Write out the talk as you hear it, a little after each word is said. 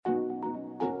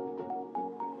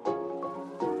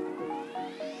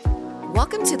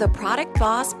Welcome to the Product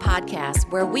Boss Podcast,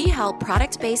 where we help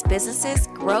product-based businesses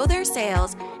grow their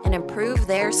sales and improve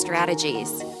their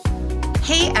strategies.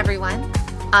 Hey everyone,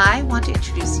 I want to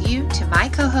introduce you to my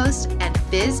co-host and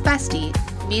biz bestie,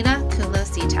 Mina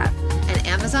Kunlo-Sitep, an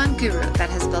Amazon guru that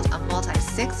has built a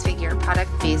multi-six-figure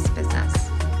product-based business.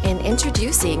 And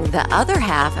introducing the other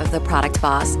half of the Product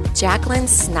Boss, Jacqueline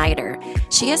Snyder.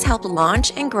 She has helped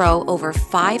launch and grow over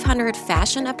 500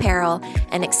 fashion apparel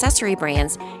and accessory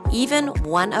brands, even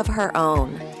one of her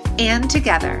own. And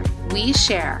together, we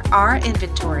share our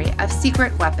inventory of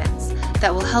secret weapons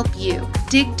that will help you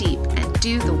dig deep and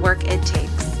do the work it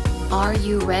takes. Are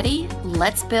you ready?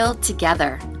 Let's build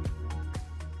together.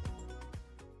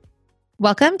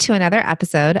 Welcome to another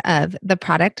episode of the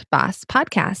Product Boss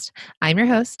Podcast. I'm your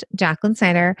host, Jacqueline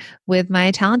Snyder, with my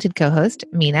talented co-host,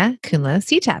 Mina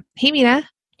Kunlo-Sitep. Hey, Mina.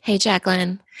 Hey,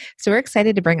 Jacqueline. So we're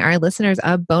excited to bring our listeners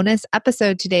a bonus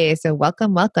episode today. So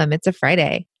welcome. It's a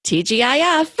Friday.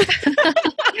 TGIF.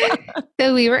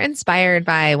 So we were inspired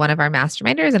by one of our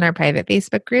masterminders in our private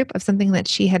Facebook group of something that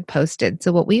she had posted.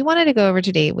 So what we wanted to go over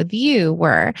today with you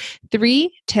were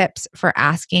 3 tips for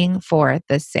asking for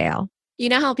the sale. You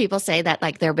know how people say that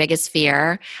like their biggest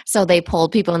fear, so they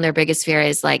polled people and their biggest fear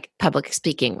is like public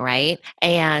speaking, right?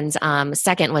 And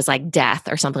second was like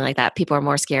death or something like that. People are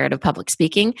more scared of public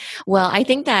speaking. Well, I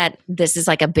think that this is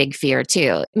like a big fear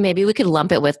too. Maybe we could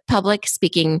lump it with public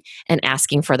speaking and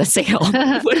asking for the sale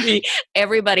would be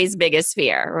everybody's biggest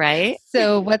fear, right?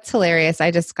 So what's hilarious,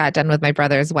 I just got done with my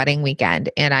brother's wedding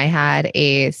weekend and I had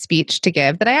a speech to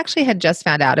give that I actually had just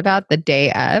found out about the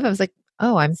day of. I was like,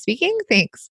 oh, I'm speaking?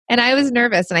 Thanks. And I was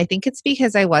nervous. And I think it's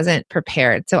because I wasn't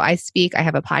prepared. So I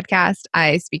have a podcast.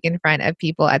 I speak in front of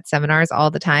people at seminars all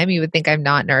the time. You would think I'm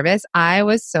not nervous. I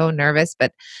was so nervous.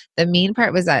 But the mean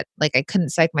part was that like I couldn't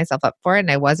psych myself up for it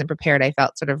and I wasn't prepared. I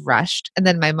felt sort of rushed. And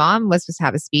then my mom was supposed to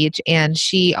have a speech and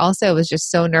she also was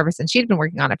just so nervous and she'd been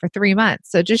working on it for 3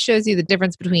 months. So it just shows you the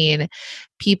difference between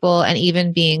people and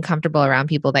even being comfortable around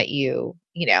people that you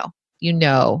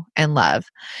know and love.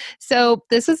 So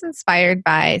this was inspired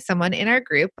by someone in our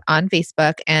group on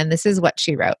Facebook, and this is what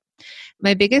she wrote.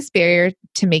 My biggest barrier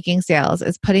to making sales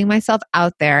is putting myself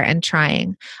out there and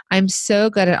trying. I'm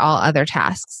so good at all other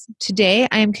tasks. Today,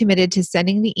 I am committed to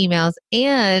sending the emails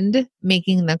and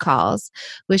making the calls.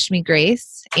 Wish me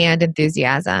grace and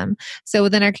enthusiasm. So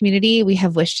within our community, we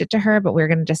have wished it to her, but we're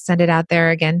going to just send it out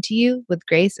there again to you with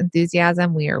grace,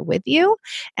 enthusiasm. We are with you.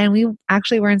 And we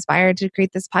actually were inspired to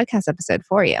create this podcast episode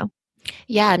for you.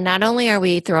 Yeah, not only are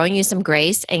we throwing you some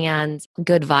grace and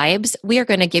good vibes, we are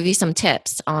going to give you some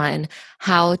tips on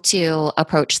how to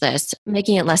approach this,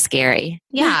 making it less scary.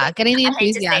 Yeah, getting the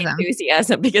enthusiasm.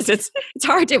 Enthusiasm because it's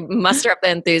hard to muster up the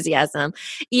enthusiasm.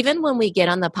 Even when we get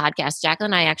on the podcast,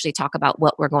 Jacqueline and I actually talk about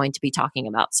what we're going to be talking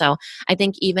about. So I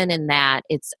think even in that,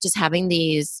 it's just having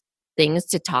these things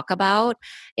to talk about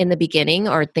in the beginning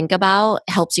or think about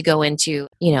helps you go into,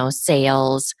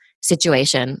 sales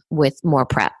situation with more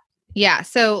prep. Yeah.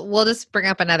 So we'll just bring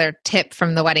up another tip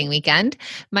from the wedding weekend.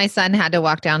 My son had to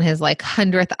walk down his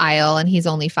 100th aisle and he's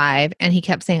only 5. And he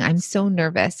kept saying, I'm so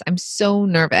nervous. I'm so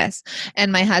nervous.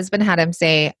 And my husband had him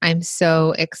say, I'm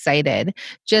so excited.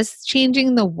 Just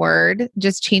changing the word,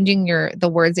 just changing the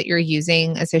words that you're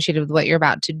using associated with what you're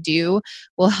about to do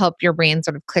will help your brain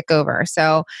sort of click over.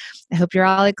 So I hope you're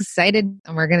all excited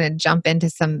and we're going to jump into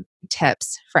some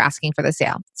tips for asking for the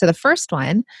sale. So the first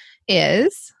one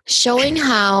is showing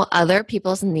how other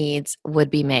people's needs would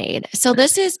be made. So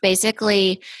this is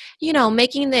basically,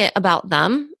 making it about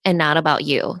them and not about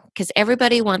you, because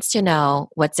everybody wants to know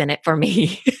what's in it for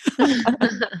me.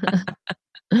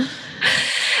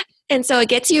 And so it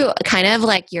gets you kind of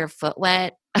like your foot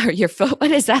wet, or your foot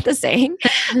wet, is that the saying?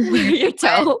 Your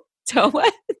toe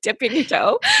wet, dipping your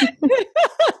toe.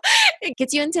 It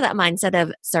gets you into that mindset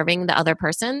of serving the other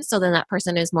person. So then that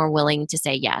person is more willing to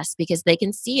say yes because they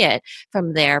can see it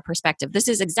from their perspective. This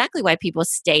is exactly why people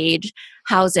stage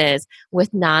houses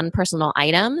with non-personal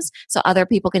items. So other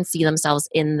people can see themselves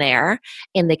in there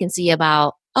and they can see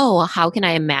about, oh, how can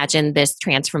I imagine this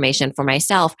transformation for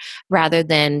myself rather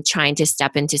than trying to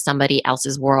step into somebody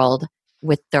else's world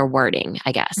with their wording,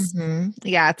 I guess. Mm-hmm.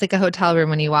 Yeah, it's like a hotel room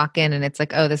when you walk in and it's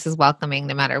like, oh, this is welcoming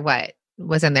no matter what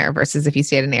was in there versus if you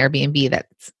stay at an Airbnb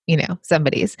that's,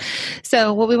 somebody's.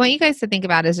 So what we want you guys to think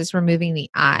about is just removing the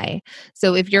I.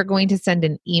 So if you're going to send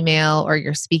an email or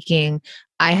you're speaking,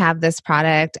 I have this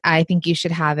product, I think you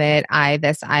should have it, I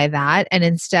this, I that. And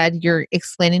instead you're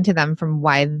explaining to them from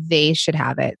why they should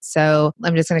have it. So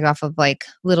I'm just going to go off of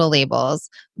Little Labels.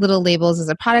 Little Labels is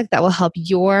a product that will help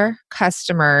your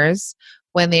customers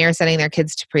when they are sending their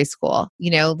kids to preschool.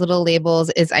 Little labels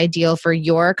is ideal for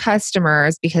your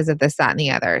customers because of this, that, and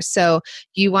the other. So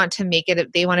you want to make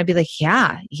it, they want to be like,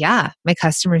 yeah, my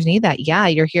customers need that. Yeah,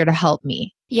 you're here to help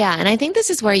me. Yeah. And I think this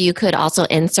is where you could also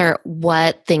insert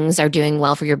what things are doing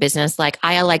well for your business. Like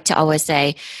I like to always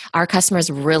say, our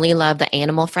customers really love the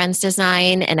Animal Friends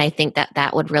design. And I think that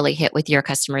that would really hit with your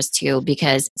customers too,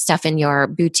 because stuff in your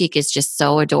boutique is just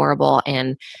so adorable.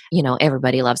 And,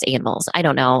 everybody loves animals. I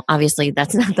don't know. Obviously,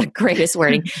 that's not the greatest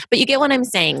wording, but you get what I'm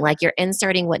saying. Like you're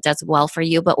inserting what does well for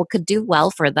you, but what could do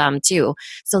well for them too.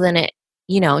 So then it,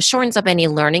 shortens up any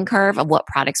learning curve of what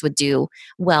products would do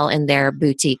well in their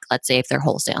boutique, let's say if they're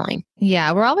wholesaling.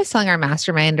 Yeah, we're always telling our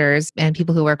masterminders and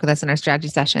people who work with us in our strategy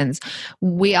sessions,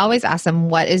 we always ask them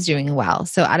what is doing well.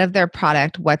 So out of their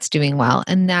product, what's doing well?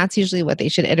 And that's usually what they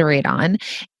should iterate on.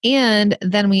 And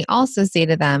then we also say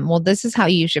to them, well, this is how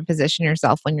you should position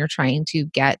yourself when you're trying to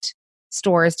get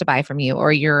stores to buy from you,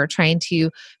 or you're trying to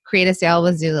create a sale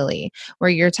with Zulily, where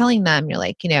you're telling them, you're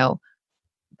like,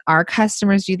 our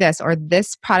customers do this, or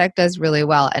this product does really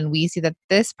well. And we see that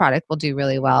this product will do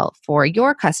really well for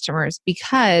your customers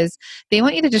because they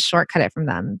want you to just shortcut it from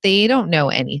them. They don't know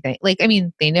anything.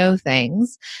 They know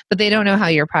things, but they don't know how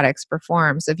your products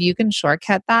perform. So if you can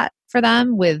shortcut that for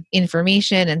them with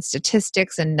information and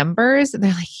statistics and numbers,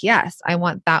 they're like, yes, I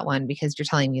want that one because you're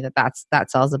telling me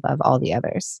that sells above all the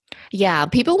others. Yeah,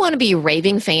 people want to be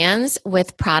raving fans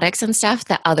with products and stuff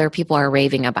that other people are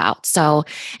raving about. So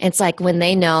it's like when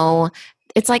they know,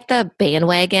 it's like the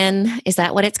bandwagon, is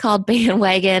that what it's called?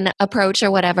 Bandwagon approach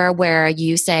or whatever, where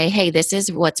you say, hey, this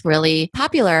is what's really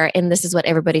popular and this is what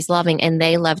everybody's loving. And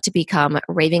they love to become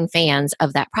raving fans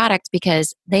of that product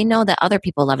because they know that other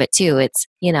people love it too. It's,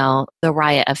 the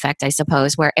riot effect, I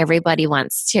suppose, where everybody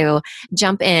wants to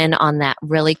jump in on that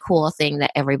really cool thing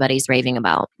that everybody's raving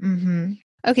about. Mm-hmm.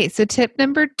 Okay, so tip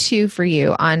number 2 for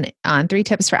you on 3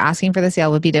 tips for asking for the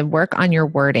sale would be to work on your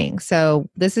wording. So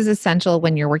this is essential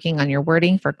when you're working on your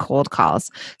wording for cold calls.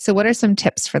 So what are some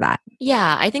tips for that?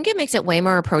 Yeah, I think it makes it way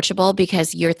more approachable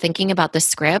because you're thinking about the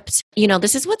script.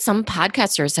 This is what some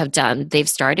podcasters have done. They've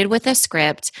started with a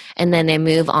script and then they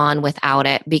move on without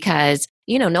it because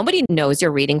nobody knows you're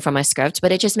reading from a script,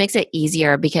 but it just makes it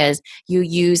easier because you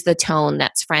use the tone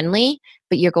that's friendly,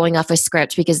 but you're going off a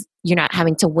script because you're not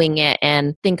having to wing it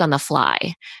and think on the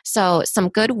fly. So some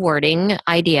good wording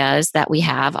ideas that we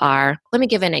have are, let me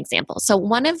give an example. So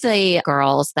one of the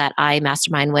girls that I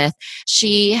mastermind with,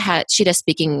 she does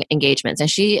speaking engagements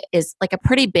and she is like a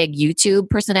pretty big YouTube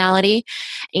personality.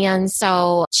 And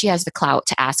so she has the clout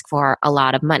to ask for a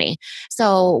lot of money.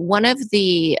 So one of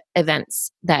the events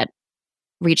that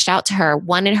reached out to her,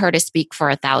 wanted her to speak for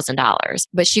 $1,000,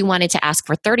 but she wanted to ask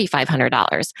for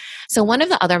 $3,500. So one of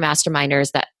the other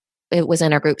masterminders that it was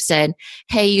in our group said,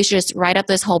 hey, you should just write up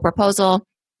this whole proposal,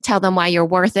 tell them why you're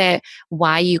worth it,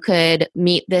 why you could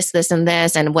meet this, this, and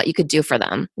this, and what you could do for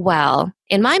them. Well,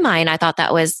 in my mind, I thought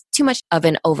that was too much of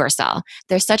an oversell.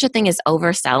 There's such a thing as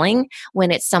overselling when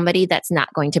it's somebody that's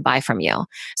not going to buy from you.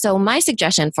 So my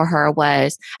suggestion for her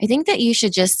was, I think that you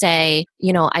should just say,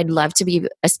 I'd love to be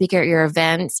a speaker at your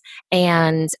event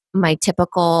and my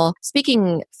typical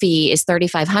speaking fee is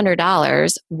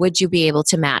 $3,500. Would you be able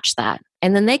to match that?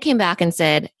 And then they came back and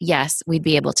said, yes, we'd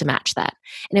be able to match that.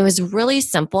 And it was really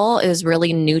simple. It was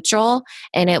really neutral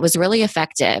and it was really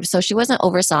effective. So she wasn't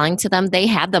overselling to them. They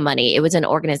had the money. It was an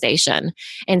organization.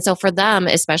 And so for them,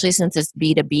 especially since it's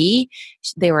B2B,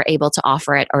 they were able to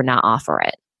offer it or not offer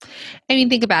it. I mean,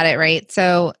 think about it, right?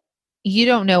 So you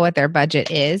don't know what their budget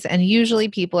is. And usually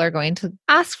people are going to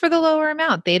ask for the lower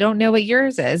amount. They don't know what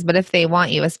yours is. But if they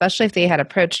want you, especially if they had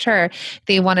approached her,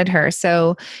 they wanted her.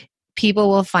 So people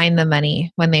will find the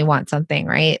money when they want something,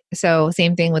 right? So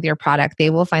same thing with your product, they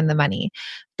will find the money.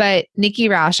 But Nikki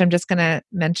Rausch, I'm just going to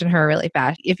mention her really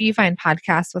fast. If you find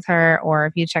podcasts with her or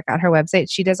if you check out her website,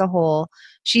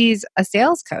 she's a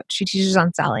sales coach. She teaches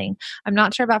on selling. I'm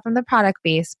not sure about from the product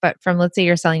base, but from, let's say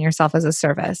you're selling yourself as a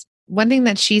service. One thing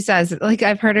that she says, like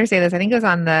I've heard her say this, I think it was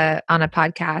on a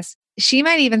podcast. She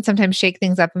might even sometimes shake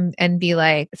things up and be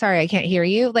like, sorry, I can't hear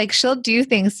you. Like she'll do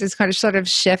things to kind of sort of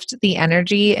shift the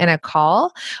energy in a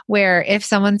call where if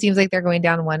someone seems like they're going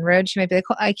down one road, she might be like,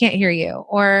 I can't hear you.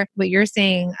 Or what you're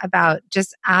saying about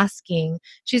just asking.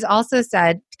 She's also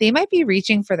said they might be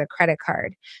reaching for the credit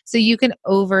card. So you can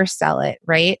oversell it,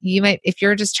 right? You might, if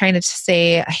you're just trying to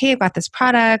say, hey, I've got this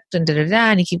product and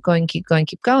and you keep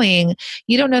going,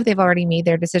 you don't know if they've already made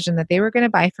their decision that they were going to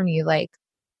buy from you like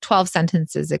 12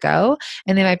 sentences ago,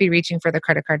 and they might be reaching for the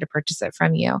credit card to purchase it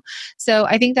from you. So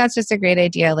I think that's just a great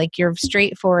idea. Like you're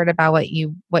straightforward about what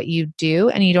you do,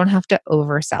 and you don't have to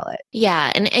oversell it.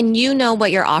 Yeah. And you know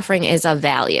what you're offering is of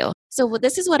value. So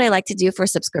this is what I like to do for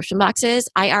subscription boxes.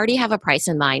 I already have a price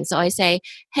in mind. So I say,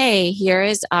 hey, here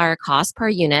is our cost per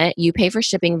unit. You pay for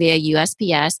shipping via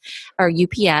USPS or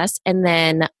UPS. And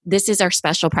then this is our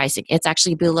special pricing. It's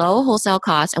actually below wholesale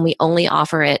cost, and we only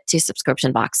offer it to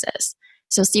subscription boxes.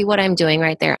 So see what I'm doing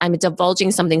right there? I'm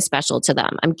divulging something special to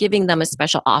them. I'm giving them a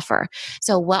special offer.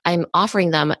 So what I'm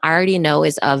offering them, I already know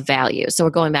is of value. So we're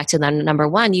going back to the number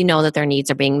one, you know that their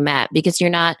needs are being met because you're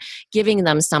not giving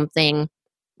them something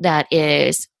that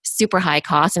is super high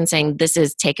cost and saying this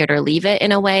is take it or leave it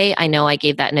in a way. I know I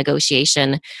gave that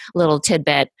negotiation little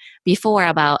tidbit before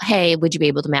about, hey, would you be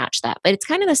able to match that? But it's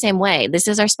kind of the same way. This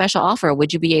is our special offer.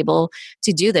 Would you be able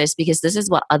to do this? Because this is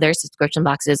what other subscription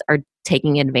boxes are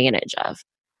taking advantage of.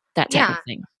 That type of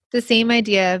thing. The same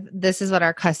idea of this is what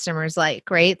our customers like,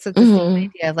 right? So it's the same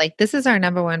idea of like, this is our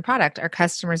number one product. Our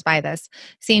customers buy this.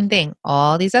 Same thing.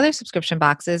 All these other subscription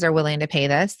boxes are willing to pay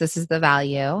this. This is the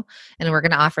value. And we're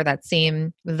going to offer that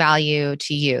same value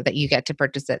to you that you get to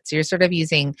purchase it. So you're sort of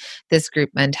using this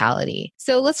group mentality.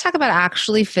 So let's talk about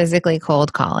actually physically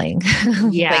cold calling.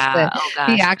 Yeah.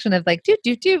 The action of like,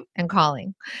 do, and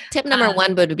calling. Tip number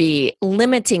one would be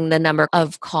limiting the number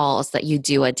of calls that you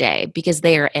do a day because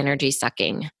they are energy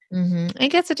sucking. I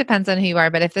guess it depends on who you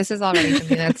are, but if this is already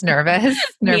something that's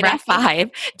Mina 5,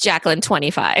 Jacqueline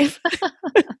 25.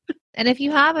 And if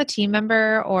you have a team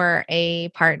member or a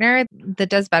partner that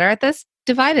does better at this,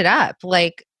 divide it up.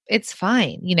 Like it's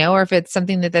fine, or if it's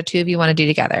something that the two of you want to do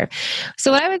together.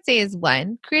 So what I would say is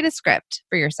one, create a script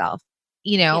for yourself.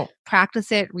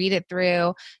 Practice it, read it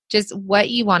through, just what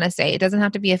you want to say. It doesn't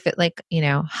have to be a fit like,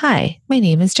 hi, my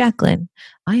name is Jacqueline.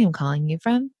 I am calling you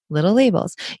from Little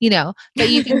Labels, but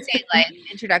you can say like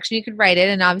introduction, you could write it.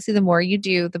 And obviously the more you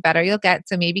do, the better you'll get.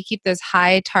 So maybe keep those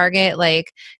high target,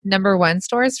 like number one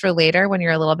stores for later when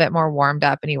you're a little bit more warmed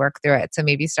up and you work through it. So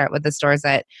maybe start with the stores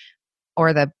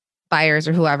or the buyers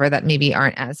or whoever that maybe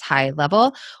aren't as high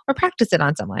level, or practice it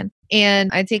on someone.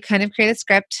 And I'd say kind of create a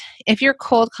script. If you're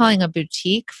cold calling a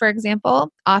boutique, for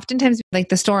example, oftentimes like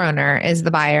the store owner is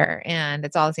the buyer and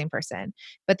it's all the same person,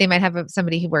 but they might have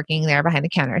somebody working there behind the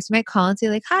counter. So you might call and say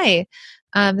like, hi,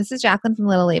 this is Jacqueline from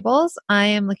Little Labels. I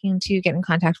am looking to get in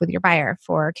contact with your buyer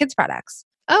for kids products.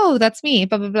 Oh, that's me,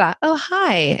 blah, blah, blah. Oh,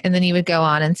 hi. And then you would go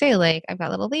on and say like, I've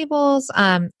got Little Labels.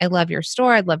 I love your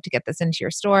store. I'd love to get this into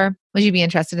your store. Would you be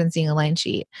interested in seeing a line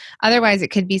sheet? Otherwise, it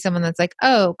could be someone that's like,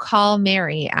 oh, call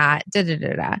Mary at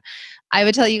da-da-da-da. I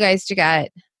would tell you guys to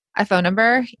get a phone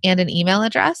number and an email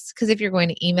address, because if you're going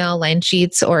to email line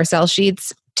sheets or sell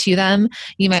sheets to them,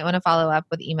 you might want to follow up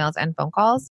with emails and phone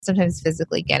calls. Sometimes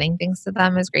physically getting things to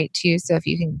them is great too. So if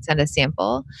you can send a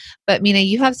sample. But Mina,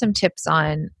 you have some tips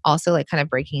on also like kind of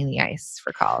breaking the ice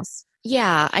for calls.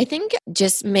 Yeah, I think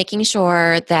just making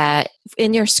sure that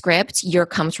in your script, you're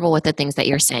comfortable with the things that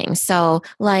you're saying. So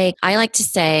like I like to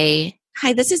say,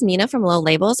 hi, this is Mina from Little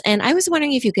Labels, and I was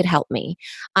wondering if you could help me.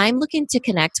 I'm looking to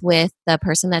connect with the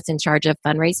person that's in charge of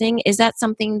fundraising. Is that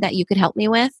something that you could help me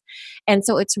with? And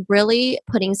so it's really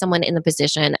putting someone in the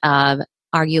position of,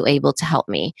 are you able to help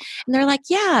me? And they're like,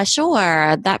 yeah,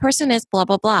 sure. That person is blah,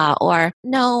 blah, blah. Or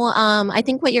no, I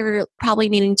think what you're probably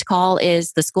needing to call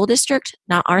is the school district,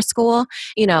 not our school,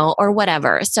 or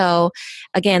whatever. So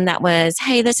again, that was,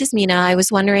 hey, this is Mina. I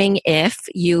was wondering if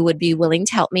you would be willing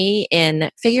to help me in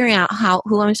figuring out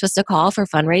who I'm supposed to call for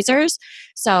fundraisers.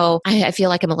 So I feel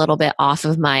like I'm a little bit off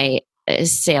of my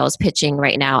sales pitching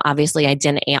right now. Obviously, I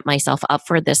didn't amp myself up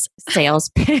for this sales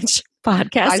pitch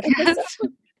podcast.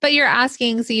 But you're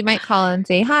asking, so you might call and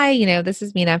say, hi, this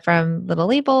is Mina from Little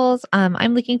Labels.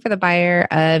 I'm looking for the buyer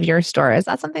of your store. Is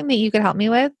that something that you could help me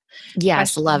with?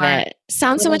 Yes, love it.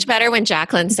 Sounds so much better when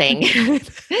Jacqueline's saying.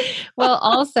 Well,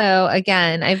 also,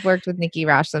 again, I've worked with Nikki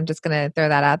Rausch, so I'm just going to throw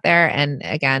that out there. And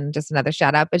again, just another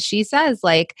shout out. But she says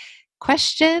like,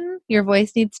 question, your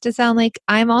voice needs to sound like,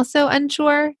 I'm also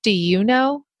unsure. Do you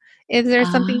know? Is there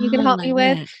something you can help me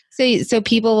with? So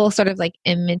people will sort of like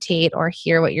imitate or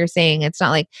hear what you're saying. It's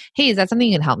not like, hey, is that something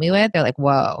you can help me with? They're like,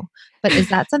 whoa. But is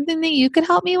that something that you could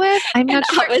help me with? I'm not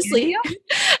sure. Obviously,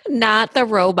 not the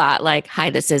robot like, hi,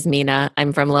 this is Mina.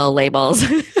 I'm from Little Labels.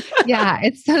 Yeah,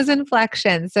 it's those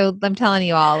inflections. So I'm telling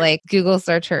you all, like Google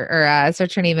search her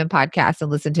name in podcast and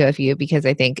listen to a few, because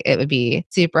I think it would be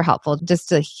super helpful just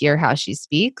to hear how she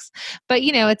speaks. But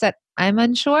it's at I'm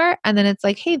unsure. And then it's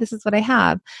like, hey, this is what I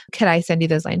have. Could I send you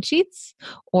those line sheets?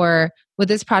 Or would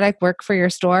this product work for your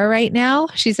store right now?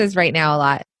 She says right now a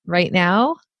lot. Right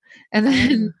now. And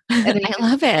then I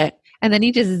love it. And then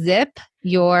you just zip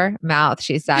your mouth,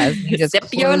 she says. You just Zip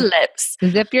your lips.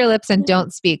 Zip your lips and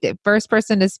don't speak. The first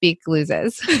person to speak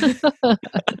loses.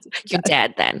 You're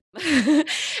dead then.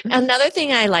 Another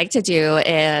thing I like to do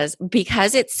is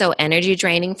because it's so energy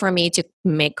draining for me to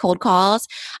make cold calls,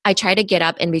 I try to get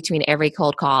up in between every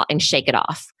cold call and shake it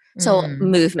off. So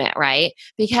movement, right?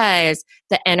 Because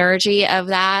the energy of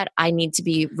that, I need to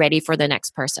be ready for the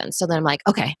next person. So then I'm like,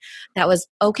 okay, that was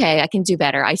okay. I can do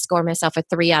better. I score myself a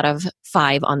 3 out of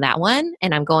 5 on that one.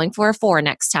 And I'm going for a 4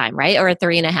 next time, right? Or a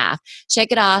 3.5.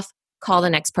 Shake it off. Call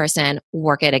the next person,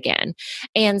 work it again.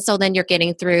 And so then you're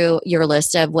getting through your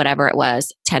list of whatever it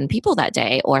was, 10 people that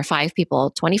day or 5 people,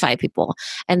 25 people.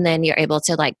 And then you're able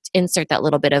to like insert that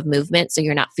little bit of movement. So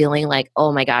you're not feeling like,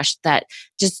 oh my gosh, that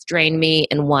just drained me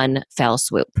in one fell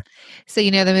swoop. So,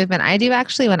 you know, the movement I do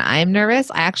actually when I'm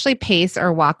nervous, I actually pace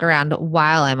or walk around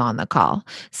while I'm on the call.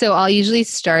 So I'll usually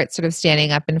start sort of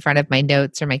standing up in front of my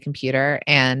notes or my computer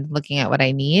and looking at what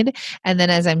I need. And then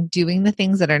as I'm doing the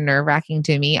things that are nerve wracking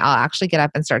to me, I'll actually get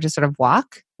up and start to sort of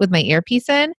walk with my earpiece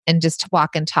in and just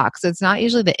walk and talk. So it's not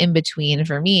usually the in between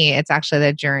for me. It's actually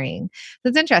the during. So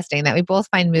it's interesting that we both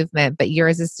find movement, but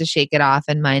yours is to shake it off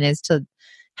and mine is to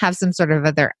have some sort of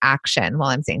other action while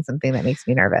I'm saying something that makes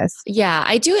me nervous. Yeah,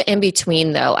 I do it in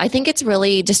between though. I think it's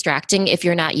really distracting if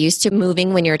you're not used to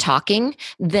moving when you're talking.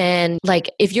 Then like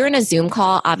if you're in a Zoom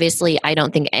call, obviously I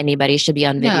don't think anybody should be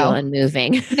on video and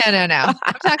moving. No.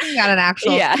 I'm talking about an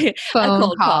actual phone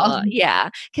cold call. Yeah,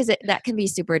 because that can be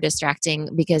super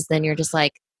distracting because then you're just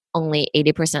like, only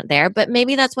 80% there, but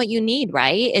maybe that's what you need,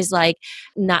 right? Is like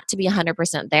not to be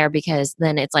 100% there because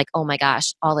then it's like, oh my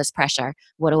gosh, all this pressure.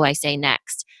 What do I say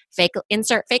next?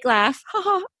 Insert fake laugh.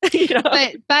 You know?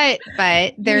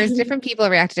 But there's different people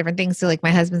react to different things. So like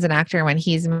my husband's an actor. When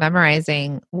he's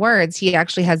memorizing words, he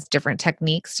actually has different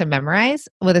techniques to memorize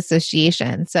with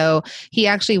association. So he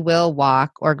actually will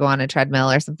walk or go on a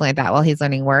treadmill or something like that while he's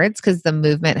learning words because the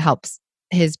movement helps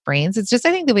his brains. It's just,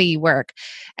 I think, the way you work.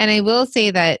 And I will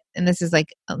say that, and this is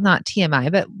like not TMI,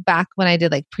 but back when I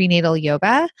did like prenatal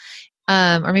yoga,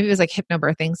 or maybe it was like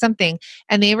hypnobirthing, something,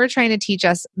 and they were trying to teach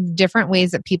us different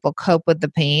ways that people cope with the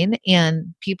pain,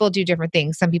 and people do different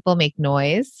things. Some people make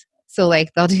noise. So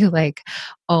like they'll do like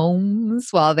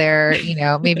ohms while they're, you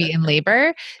know, maybe in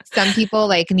labor. Some people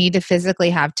like need to physically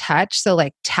have touch. So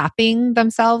like tapping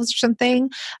themselves or something.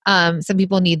 Some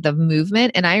people need the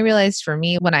movement. And I realized for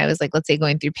me, when I was like, let's say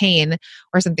going through pain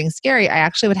or something scary, I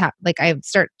actually would have like, I would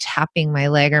start tapping my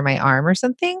leg or my arm or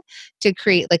something to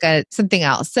create like something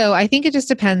else. So I think it just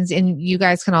depends, and you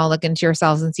guys can all look into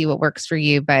yourselves and see what works for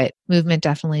you, but movement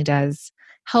definitely does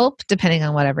help depending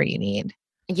on whatever you need.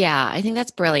 Yeah, I think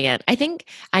that's brilliant. I think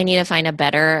I need to find a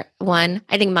better one.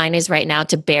 I think mine is right now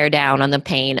to bear down on the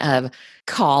pain of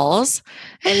calls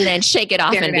and then shake it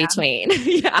off in between.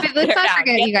 Yeah, but let's not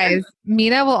forget, you guys,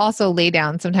 Mina will also lay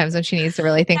down sometimes when she needs to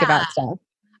really think about stuff.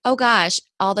 Oh gosh,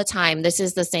 all the time. This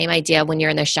is the same idea when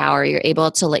you're in the shower. You're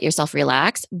able to let yourself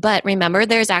relax. But remember,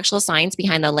 there's actual science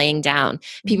behind the laying down.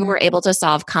 People were able to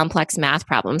solve complex math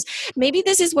problems. Maybe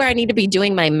this is where I need to be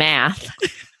doing my math.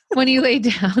 When you lay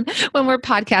down, when we're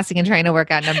podcasting and trying to work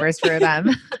out numbers for them.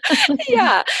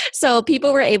 Yeah. So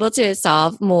people were able to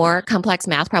solve more complex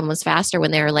math problems faster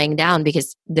when they were laying down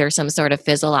because there's some sort of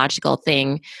physiological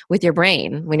thing with your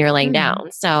brain when you're laying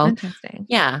down. So interesting.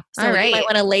 Yeah. So all right. You might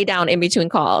want to lay down in between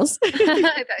calls.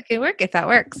 That can work if that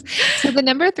works. So the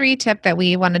number 3 tip that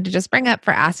we wanted to just bring up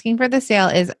for asking for the sale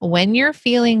is when you're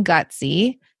feeling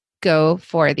gutsy, go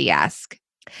for the ask.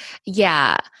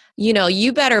 Yeah. You know,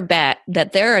 you better bet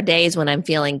that there are days when I'm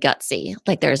feeling gutsy.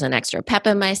 Like there's an extra pep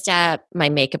in my step. My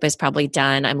makeup is probably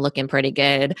done. I'm looking pretty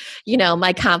good. You know,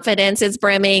 my confidence is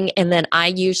brimming. And then I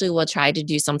usually will try to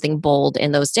do something bold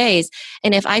in those days.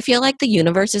 And if I feel like the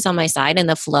universe is on my side and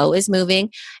the flow is moving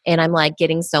and I'm like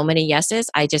getting so many yeses,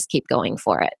 I just keep going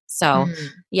for it. So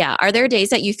yeah. Are there days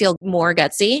that you feel more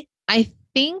gutsy? I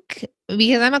think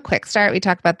because I'm a quick start, we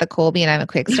talk about the Colby and I'm a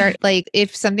quick start. Like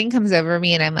if something comes over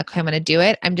me and I'm like, I'm going to do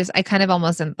it. I kind of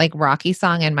almost like Rocky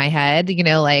song in my head, you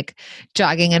know, like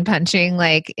jogging and punching,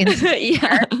 like in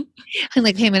I'm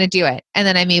like, hey, I'm going to do it. And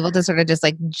then I'm able to sort of just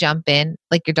like jump in,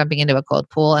 like you're jumping into a cold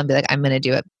pool and be like, I'm going to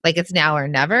do it. Like it's now or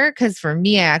never. Cause for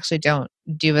me, I actually don't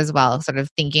do as well sort of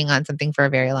thinking on something for a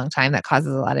very long time. That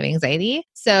causes a lot of anxiety.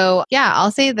 So yeah,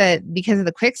 I'll say that because of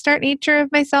the quick start nature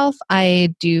of myself,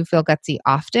 I do feel gutsy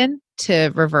often.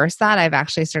 To reverse that, I've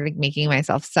actually started making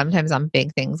myself sometimes on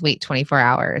big things wait 24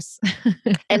 hours.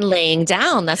 And laying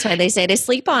down. That's why they say to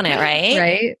sleep on it, right?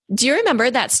 Right. Do you remember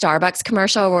that Starbucks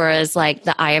commercial where it's like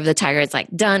the eye of the tiger is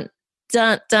like, done,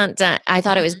 Dun, dun, dun. I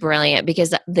thought it was brilliant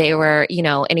because they were,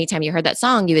 anytime you heard that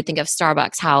song, you would think of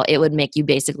Starbucks, how it would make you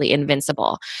basically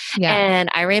invincible. Yeah. And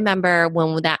I remember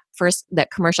when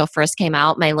that commercial first came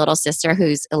out, my little sister,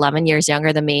 who's 11 years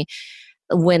younger than me,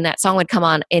 when that song would come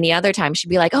on any other time, she'd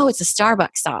be like, oh, it's a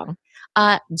Starbucks song.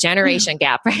 Generation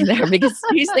gap right there, because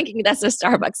she's thinking that's a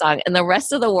Starbucks song. And the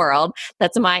rest of the world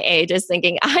that's my age is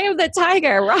thinking, I am the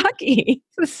tiger, Rocky.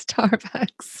 The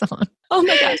Starbucks song. Oh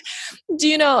my gosh. Do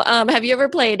you know, have you ever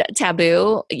played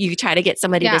Taboo? You try to get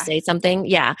somebody Yeah. to say something.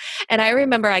 Yeah. And I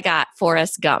remember I got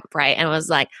Forrest Gump, right? And it was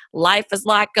like, life is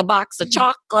like a box of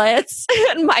chocolates.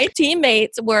 And my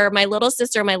teammates were my little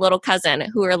sister and my little cousin,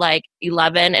 who were like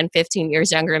 11 and 15 years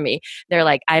younger than me. They're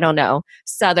like, I don't know,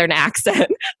 Southern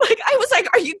accent. Like, I was like,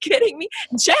 are you kidding me?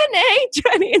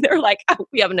 Jenny. And they're like, oh,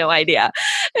 we have no idea.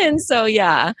 And so,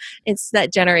 yeah, it's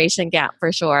that generation gap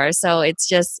for sure. So it's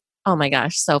just, oh my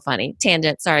gosh, so funny.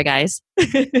 Tangent. Sorry, guys.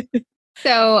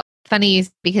 So funny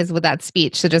because with that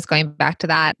speech, so just going back to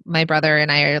that, my brother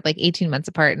and I are like 18 months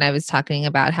apart, and I was talking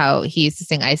about how he used to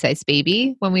sing Ice Ice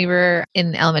Baby when we were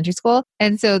in elementary school.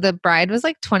 And so the bride was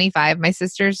like 25, my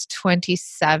sister's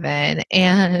 27,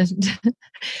 and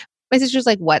my sister's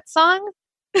like, what song?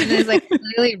 And I was like,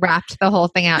 literally rapped the whole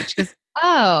thing out. She goes,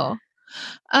 oh.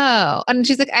 And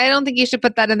she's like, I don't think you should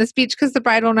put that in the speech because the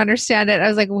bride won't understand it. I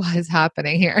was like, what is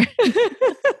happening here?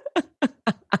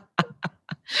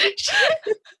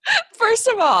 First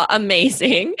of all,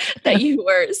 amazing that you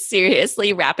were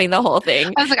seriously rapping the whole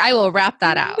thing. I was like, I will rap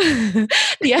that out.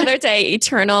 The other day,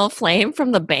 Eternal Flame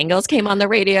from the Bangles came on the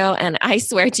radio, and I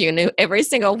swear to you, knew every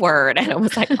single word. And I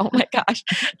was like, oh my gosh,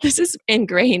 this is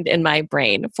ingrained in my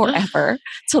brain forever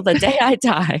till the day I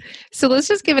die. So let's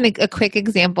just give a quick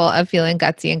example of feeling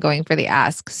gutsy and going for the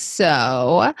ask.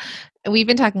 So we've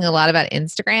been talking a lot about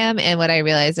Instagram, and what I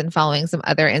realized in following some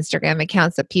other Instagram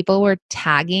accounts that people were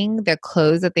tagging the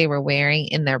clothes that they were wearing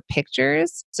in their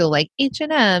pictures. So like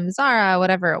H&M, Zara,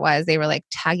 whatever it was, they were like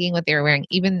tagging what they were wearing,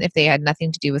 even if they had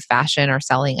nothing to do with fashion or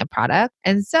selling a product.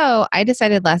 And so I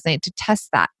decided last night to test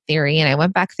that theory, and I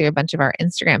went back through a bunch of our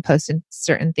Instagram posts and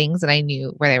certain things that I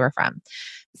knew where they were from.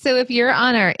 So if you're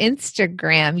on our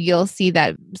Instagram, you'll see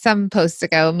that some posts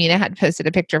ago, Mina had posted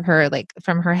a picture of her, like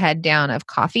from her head down, of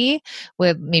coffee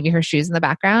with maybe her shoes in the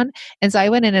background. And so I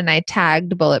went in and I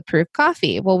tagged Bulletproof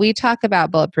Coffee. Well, we talk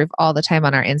about Bulletproof all the time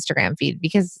on our Instagram feed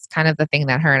because it's kind of the thing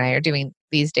that her and I are doing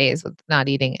these days with not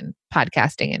eating and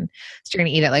podcasting, and starting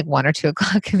to eat at like 1 or 2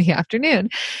 o'clock in the afternoon.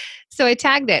 So I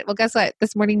tagged it. Well, guess what?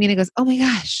 This morning, Mina goes, oh my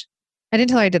gosh. I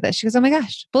didn't tell her I did this. She goes, oh my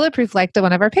gosh, Bulletproof liked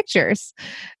one of our pictures.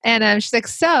 And she's like,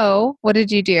 so what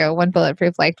did you do when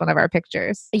Bulletproof liked one of our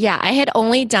pictures? Yeah, I had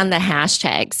only done the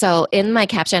hashtag. So in my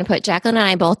caption, I put, Jacqueline and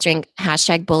I both drink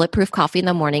hashtag Bulletproof coffee in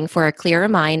the morning for a clearer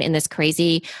mind in this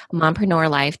crazy mompreneur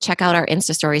life. Check out our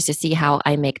Insta stories to see how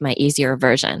I make my easier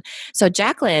version. So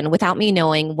Jacqueline, without me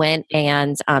knowing, went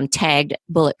and tagged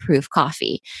Bulletproof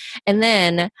Coffee. And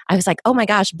then I was like, oh my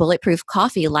gosh, Bulletproof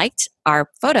Coffee liked our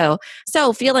photo.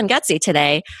 So feeling gutsy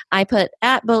today, I put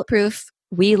at Bulletproof,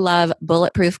 we love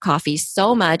Bulletproof Coffee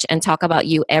so much and talk about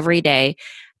you every day.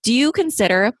 Do you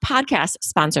consider podcast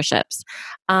sponsorships?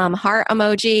 Heart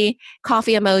emoji,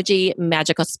 coffee emoji,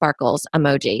 magical sparkles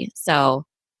emoji. So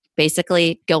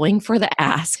basically going for the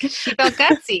ask. She felt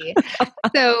gutsy.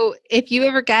 So if you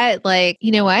ever get like,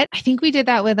 you know what? I think we did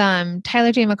that with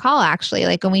Tyler J. McCall, actually,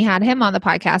 like when we had him on the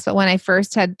podcast. But when I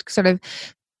first had sort of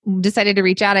decided to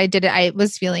reach out, I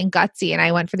was feeling gutsy, and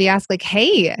I went for the ask, like,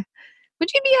 hey,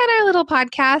 would you be on our little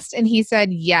podcast? And he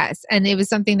said yes. And it was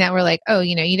something that we're like, oh,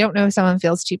 you don't know if someone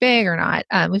feels too big or not.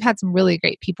 We've had some really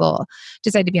great people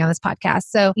decide to be on this podcast.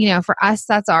 So, for us,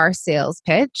 that's our sales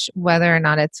pitch, whether or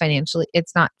not it's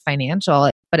not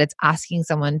financial, but it's asking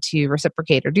someone to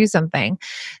reciprocate or do something.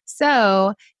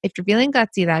 So if you're feeling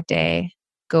gutsy that day,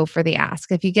 go for the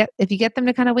ask. If you get them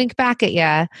to kind of wink back at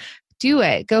you, do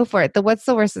it. Go for it. What's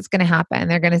the worst that's going to happen?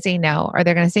 They're going to say no, or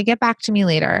they're going to say, get back to me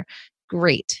later.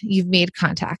 Great. You've made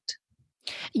contact.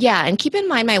 Yeah. And keep in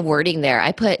mind my wording there.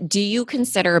 I put, do you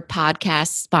consider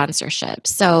podcast sponsorships?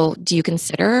 So do you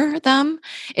consider them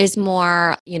is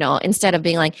more, instead of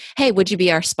being like, hey, would you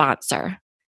be our sponsor?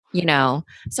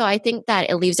 So I think that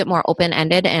it leaves it more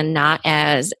open-ended and not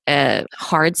as a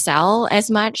hard sell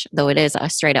as much, though it is a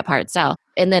straight up hard sell.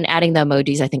 And then adding the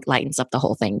emojis, I think, lightens up the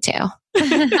whole thing too.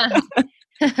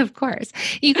 Of course.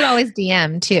 You can always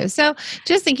DM too. So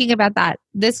just thinking about that,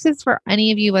 this is for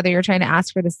any of you, whether you're trying to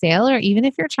ask for the sale or even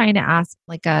if you're trying to ask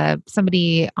like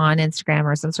somebody on Instagram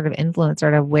or some sort of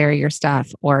influencer to wear your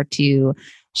stuff or to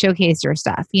showcase your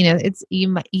stuff. You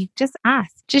just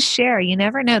ask, just share. You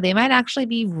never know. They might actually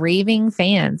be raving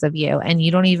fans of you and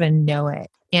you don't even know it.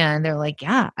 And they're like,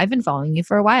 yeah, I've been following you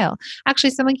for a while.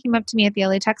 Actually, someone came up to me at the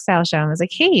LA Textile Show and was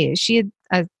like, hey, she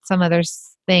had some other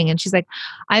thing. And she's like,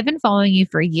 I've been following you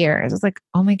for years. I was like,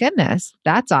 oh my goodness,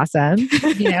 that's awesome.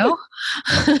 You know?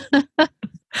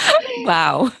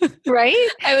 Wow. Right?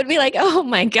 I would be like, oh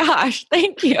my gosh,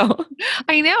 thank you.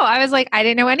 I know. I was like, I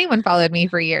didn't know anyone followed me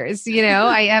for years. You know,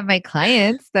 I have my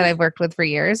clients that I've worked with for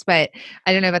years, but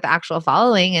I didn't know about the actual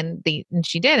following, and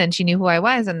she did, and she knew who I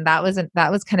was. And that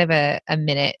was kind of a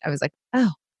minute. I was like,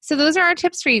 oh. So those are our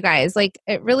tips for you guys. Like,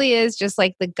 it really is just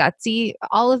like the gutsy,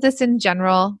 all of this in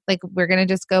general. Like, we're going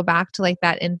to just go back to like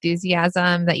that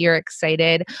enthusiasm, that you're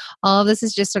excited. All of this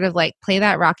is just sort of like play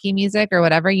that Rocky music or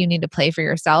whatever you need to play for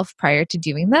yourself prior to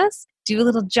doing this. Do a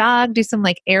little jog, do some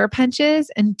like air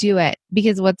punches and do it,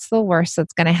 because what's the worst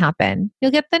that's going to happen? You'll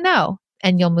get the no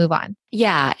and you'll move on.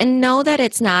 Yeah. And know that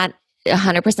it's not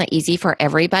 100% easy for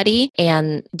everybody,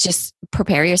 and just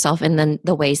prepare yourself in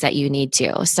the ways that you need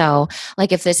to. So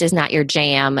like, if this is not your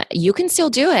jam, you can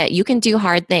still do it. You can do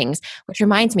hard things, which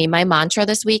reminds me, my mantra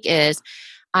this week is,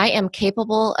 I am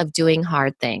capable of doing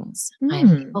hard things. I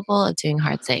am capable of doing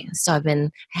hard things. So I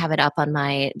have it up on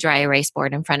my dry erase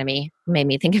board in front of me. Made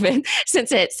me think of it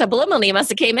since it subliminally must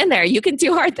have came in there. You can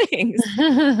do hard things.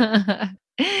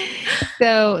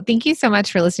 So thank you so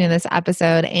much for listening to this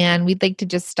episode. And we'd like to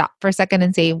just stop for a second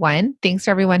and say, one, thanks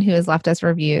to everyone who has left us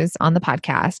reviews on the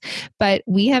podcast. But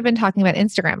we have been talking about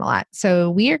Instagram a lot. So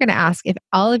we are going to ask if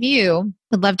all of you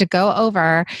would love to go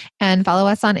over and follow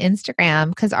us on Instagram,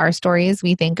 because our stories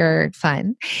we think are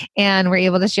fun, and we're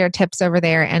able to share tips over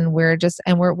there. And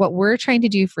what we're trying to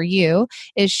do for you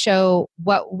is show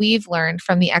what we've learned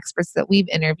from the experts that we've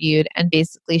interviewed, and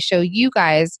basically show you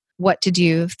guys what to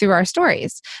do through our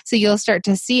stories. So you'll start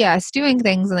to see us doing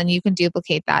things, and then you can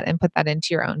duplicate that and put that into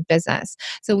your own business.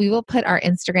 So we will put our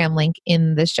Instagram link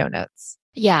in the show notes.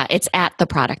 Yeah, it's at The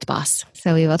Product Boss.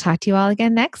 So we will talk to you all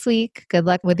again next week. Good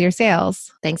luck with your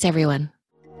sales. Thanks, everyone.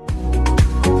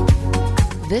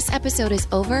 This episode is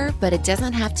over, but it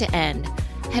doesn't have to end.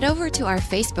 Head over to our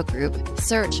Facebook group,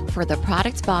 search for The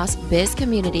Product Boss Biz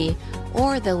Community,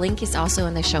 or the link is also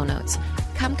in the show notes.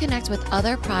 Come connect with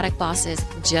other product bosses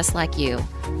just like you.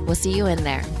 We'll see you in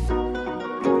there.